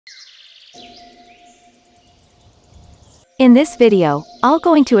In this video, I'll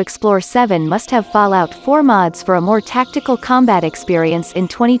going to explore 7 must-have Fallout 4 mods for a more tactical combat experience in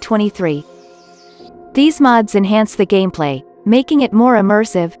 2023. These mods enhance the gameplay, making it more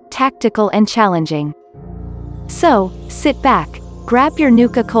immersive, tactical and challenging. So, sit back, grab your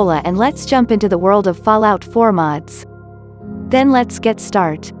Nuka-Cola and let's jump into the world of Fallout 4 mods. Then let's get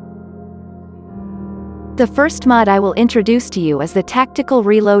started. The first mod I will introduce to you is the Tactical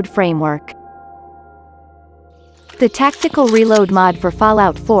Reload Framework. The Tactical Reload mod for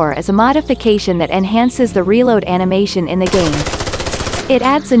Fallout 4 is a modification that enhances the reload animation in the game. It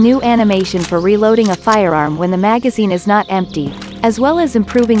adds a new animation for reloading a firearm when the magazine is not empty, as well as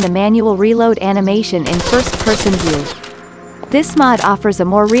improving the manual reload animation in first-person view. This mod offers a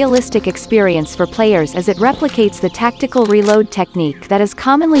more realistic experience for players as it replicates the tactical reload technique that is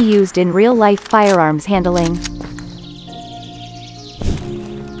commonly used in real-life firearms handling.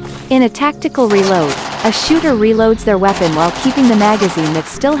 In a tactical reload, a shooter reloads their weapon while keeping the magazine that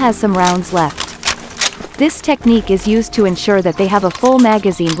still has some rounds left. This technique is used to ensure that they have a full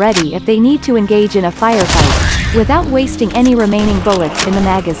magazine ready if they need to engage in a firefight, without wasting any remaining bullets in the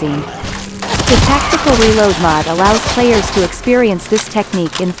magazine. The Tactical Reload mod allows players to experience this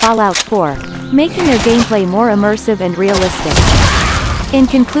technique in Fallout 4, making their gameplay more immersive and realistic. In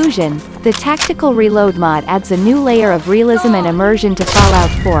conclusion, the Tactical Reload mod adds a new layer of realism and immersion to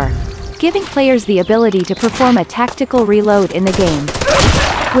Fallout 4, giving players the ability to perform a tactical reload in the game.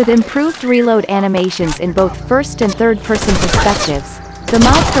 With improved reload animations in both first and third-person perspectives, the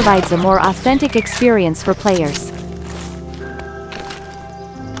mod provides a more authentic experience for players.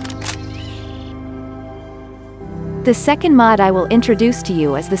 The second mod I will introduce to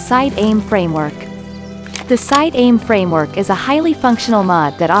you is the Side Aim Framework. The Side Aim Framework is a highly functional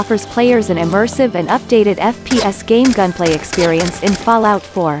mod that offers players an immersive and updated FPS game gunplay experience in Fallout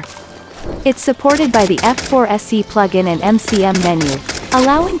 4. It's supported by the F4SC plugin and MCM menu,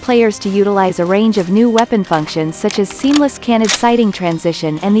 allowing players to utilize a range of new weapon functions such as seamless canned sighting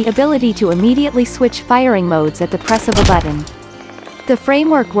transition and the ability to immediately switch firing modes at the press of a button. The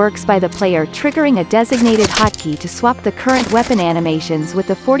framework works by the player triggering a designated hotkey to swap the current weapon animations with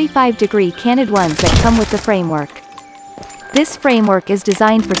the 45-degree canned ones that come with the framework. This framework is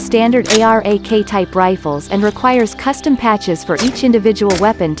designed for standard AR/AK type rifles and requires custom patches for each individual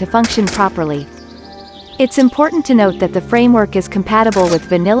weapon to function properly. It's important to note that the framework is compatible with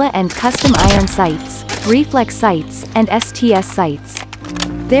vanilla and custom iron sights, reflex sights, and STS sights.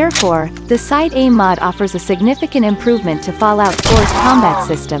 Therefore, the Side Aim mod offers a significant improvement to Fallout 4's combat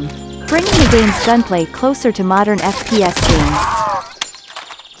system, bringing the game's gunplay closer to modern FPS games.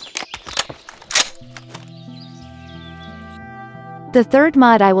 The third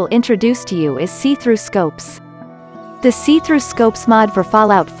mod I will introduce to you is See-Through Scopes. The See-Through Scopes mod for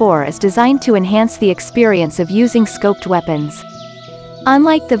Fallout 4 is designed to enhance the experience of using scoped weapons.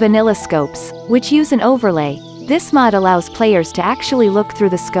 Unlike the vanilla scopes, which use an overlay, this mod allows players to actually look through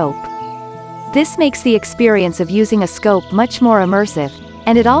the scope. This makes the experience of using a scope much more immersive,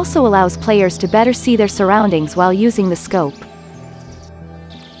 and it also allows players to better see their surroundings while using the scope.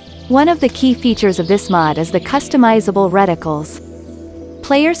 One of the key features of this mod is the customizable reticles.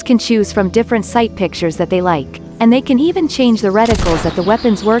 Players can choose from different sight pictures that they like, and they can even change the reticles at the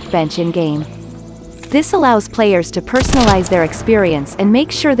weapon's workbench in-game. This allows players to personalize their experience and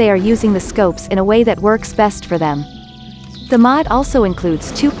make sure they are using the scopes in a way that works best for them. The mod also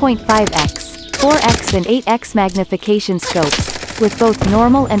includes 2.5x, 4x and 8x magnification scopes, with both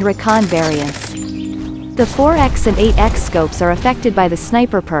normal and recon variants. The 4x and 8x scopes are affected by the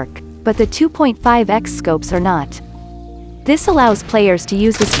sniper perk, but the 2.5x scopes are not. This allows players to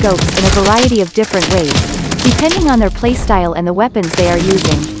use the scopes in a variety of different ways, depending on their playstyle and the weapons they are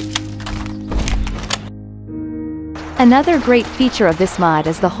using. Another great feature of this mod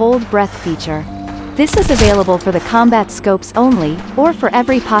is the Hold Breath feature. This is available for the combat scopes only, or for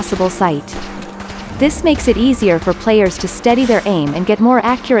every possible sight. This makes it easier for players to steady their aim and get more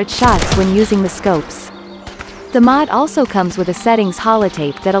accurate shots when using the scopes. The mod also comes with a settings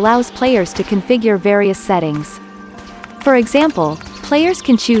holotape that allows players to configure various settings. For example, players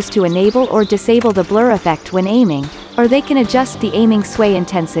can choose to enable or disable the blur effect when aiming, or they can adjust the aiming sway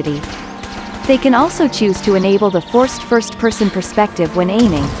intensity. They can also choose to enable the forced first-person perspective when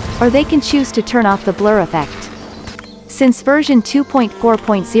aiming, or they can choose to turn off the blur effect. Since version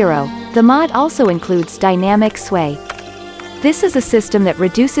 2.4.0, the mod also includes dynamic sway. This is a system that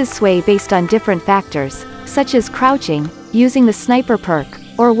reduces sway based on different factors, such as crouching, using the sniper perk,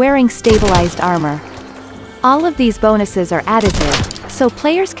 or wearing stabilized armor. All of these bonuses are additive, so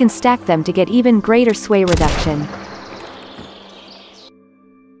players can stack them to get even greater sway reduction.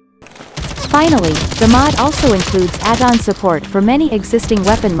 Finally, the mod also includes add-on support for many existing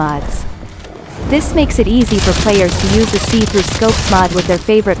weapon mods. This makes it easy for players to use the see-through scopes mod with their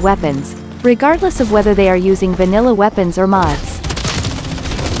favorite weapons, regardless of whether they are using vanilla weapons or mods.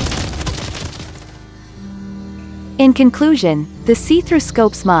 In conclusion, the see-through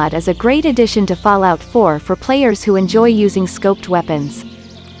scopes mod is a great addition to Fallout 4 for players who enjoy using scoped weapons.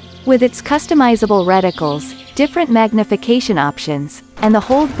 With its customizable reticles, different magnification options, and the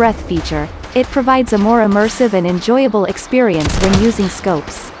hold breath feature, it provides a more immersive and enjoyable experience when using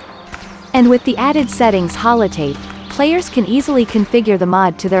scopes. And with the added settings holotape, players can easily configure the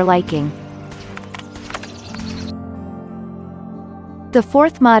mod to their liking. The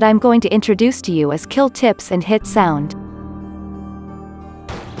fourth mod I'm going to introduce to you is Kill Tips and Hit Sound.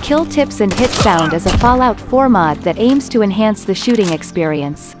 Kill Tips and Hit Sound is a Fallout 4 mod that aims to enhance the shooting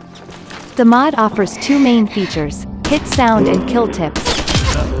experience. The mod offers two main features, Hit Sound and Kill Tips.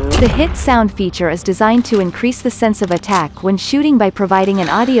 The Hit Sound feature is designed to increase the sense of attack when shooting by providing an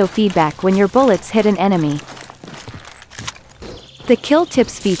audio feedback when your bullets hit an enemy. The Kill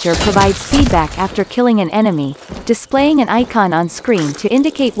Tips feature provides feedback after killing an enemy, displaying an icon on screen to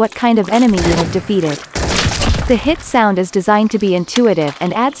indicate what kind of enemy you have defeated. The Hit Sound is designed to be intuitive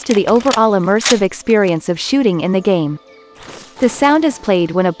and adds to the overall immersive experience of shooting in the game. The sound is played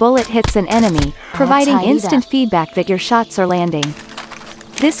when a bullet hits an enemy, providing instant feedback that your shots are landing.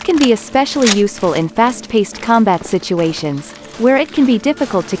 This can be especially useful in fast-paced combat situations, where it can be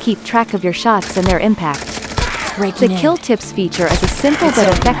difficult to keep track of your shots and their impact. The Kill Tips feature is a simple but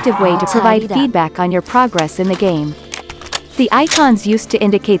effective way to provide feedback on your progress in the game. The icons used to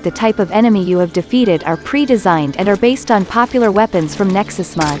indicate the type of enemy you have defeated are pre-designed and are based on popular weapons from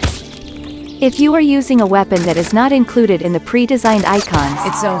Nexus mods. If you are using a weapon that is not included in the pre-designed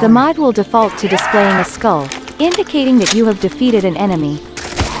icons, the mod will default to displaying a skull, indicating that you have defeated an enemy.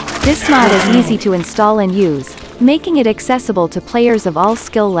 This mod is easy to install and use, making it accessible to players of all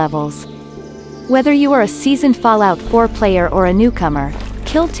skill levels. Whether you are a seasoned Fallout 4 player or a newcomer,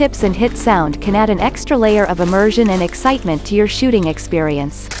 Kill Tips and Hit Sound can add an extra layer of immersion and excitement to your shooting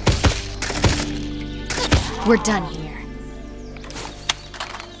experience. We're done here.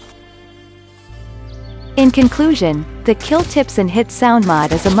 In conclusion, the Kill Tips and Hit Sound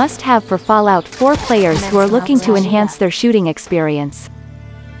mod is a must-have for Fallout 4 players who are looking to enhance their shooting experience.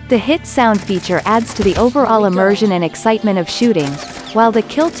 The Hit Sound feature adds to the overall immersion and excitement of shooting, while the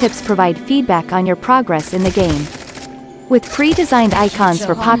Kill Tips provide feedback on your progress in the game. With pre-designed icons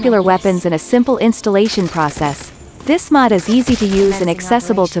for popular weapons and a simple installation process, this mod is easy to use and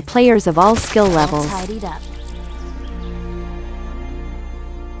accessible to players of all skill levels.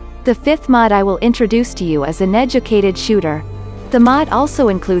 The fifth mod I will introduce to you is Uneducated Shooter. The mod also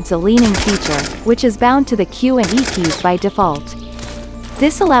includes a leaning feature, which is bound to the Q and E keys by default.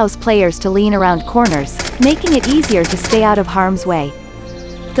 This allows players to lean around corners, making it easier to stay out of harm's way.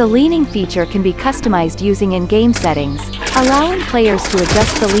 The leaning feature can be customized using in-game settings, allowing players to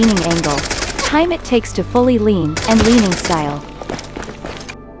adjust the leaning angle, time it takes to fully lean, and leaning style.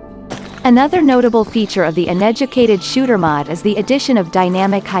 Another notable feature of the Uneducated Shooter mod is the addition of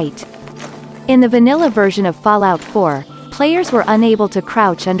dynamic height. In the vanilla version of Fallout 4, players were unable to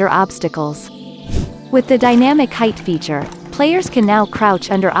crouch under obstacles. With the dynamic height feature, players can now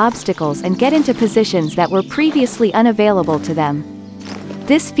crouch under obstacles and get into positions that were previously unavailable to them.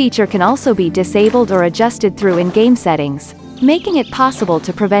 This feature can also be disabled or adjusted through in-game settings, making it possible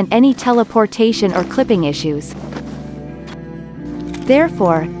to prevent any teleportation or clipping issues.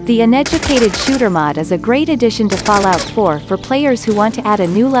 Therefore, the Uneducated Shooter mod is a great addition to Fallout 4 for players who want to add a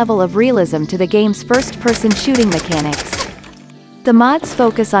new level of realism to the game's first-person shooting mechanics. The mod's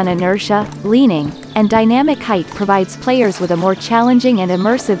focus on inertia, leaning, and dynamic height provides players with a more challenging and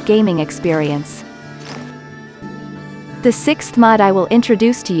immersive gaming experience. The sixth mod I will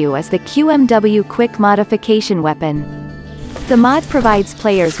introduce to you is the Q.M.W Quick Modification weapon. The mod provides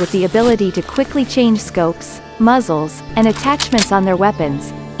players with the ability to quickly change scopes, muzzles, and attachments on their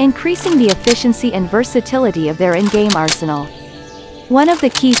weapons, increasing the efficiency and versatility of their in-game arsenal. One of the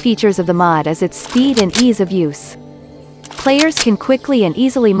key features of the mod is its speed and ease of use. Players can quickly and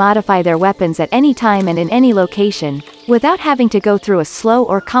easily modify their weapons at any time and in any location, without having to go through a slow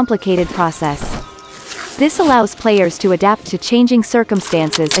or complicated process. This allows players to adapt to changing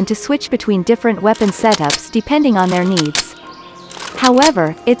circumstances and to switch between different weapon setups depending on their needs.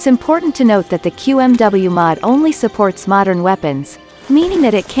 However, it's important to note that the Q.M.W mod only supports modern weapons, meaning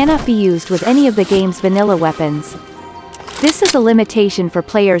that it cannot be used with any of the game's vanilla weapons. This is a limitation for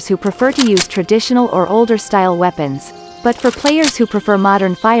players who prefer to use traditional or older style weapons, but for players who prefer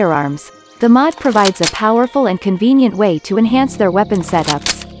modern firearms, the mod provides a powerful and convenient way to enhance their weapon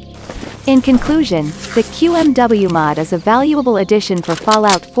setups. In conclusion, the Q.M.W mod is a valuable addition for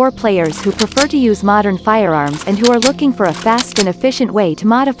Fallout 4 players who prefer to use modern firearms and who are looking for a fast and efficient way to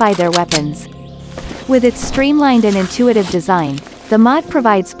modify their weapons. With its streamlined and intuitive design, the mod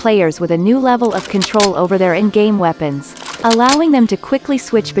provides players with a new level of control over their in-game weapons, allowing them to quickly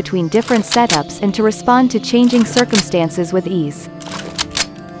switch between different setups and to respond to changing circumstances with ease.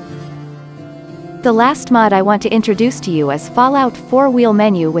 The last mod I want to introduce to you is Fallout 4 Wheel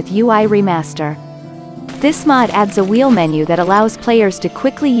Menu with UI Remaster. This mod adds a wheel menu that allows players to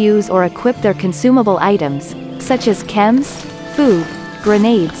quickly use or equip their consumable items, such as chems, food,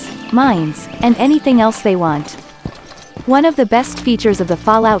 grenades, mines, and anything else they want. One of the best features of the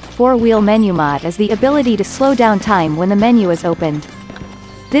Fallout 4 Wheel Menu mod is the ability to slow down time when the menu is opened.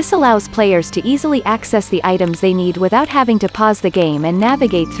 This allows players to easily access the items they need without having to pause the game and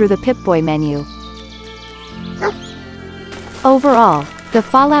navigate through the Pip-Boy menu. Overall, the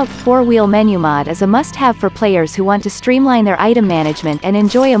Fallout 4 Wheel Menu mod is a must-have for players who want to streamline their item management and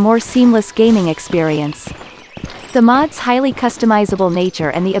enjoy a more seamless gaming experience. The mod's highly customizable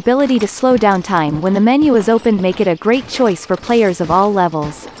nature and the ability to slow down time when the menu is opened make it a great choice for players of all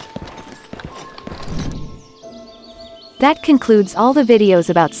levels. That concludes all the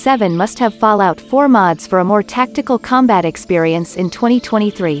videos about 7 must-have Fallout 4 mods for a more tactical combat experience in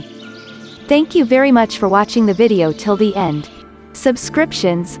 2023. Thank you very much for watching the video till the end.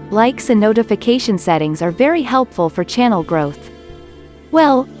 Subscriptions, likes and notification settings are very helpful for channel growth.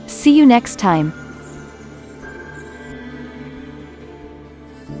 Well, see you next time.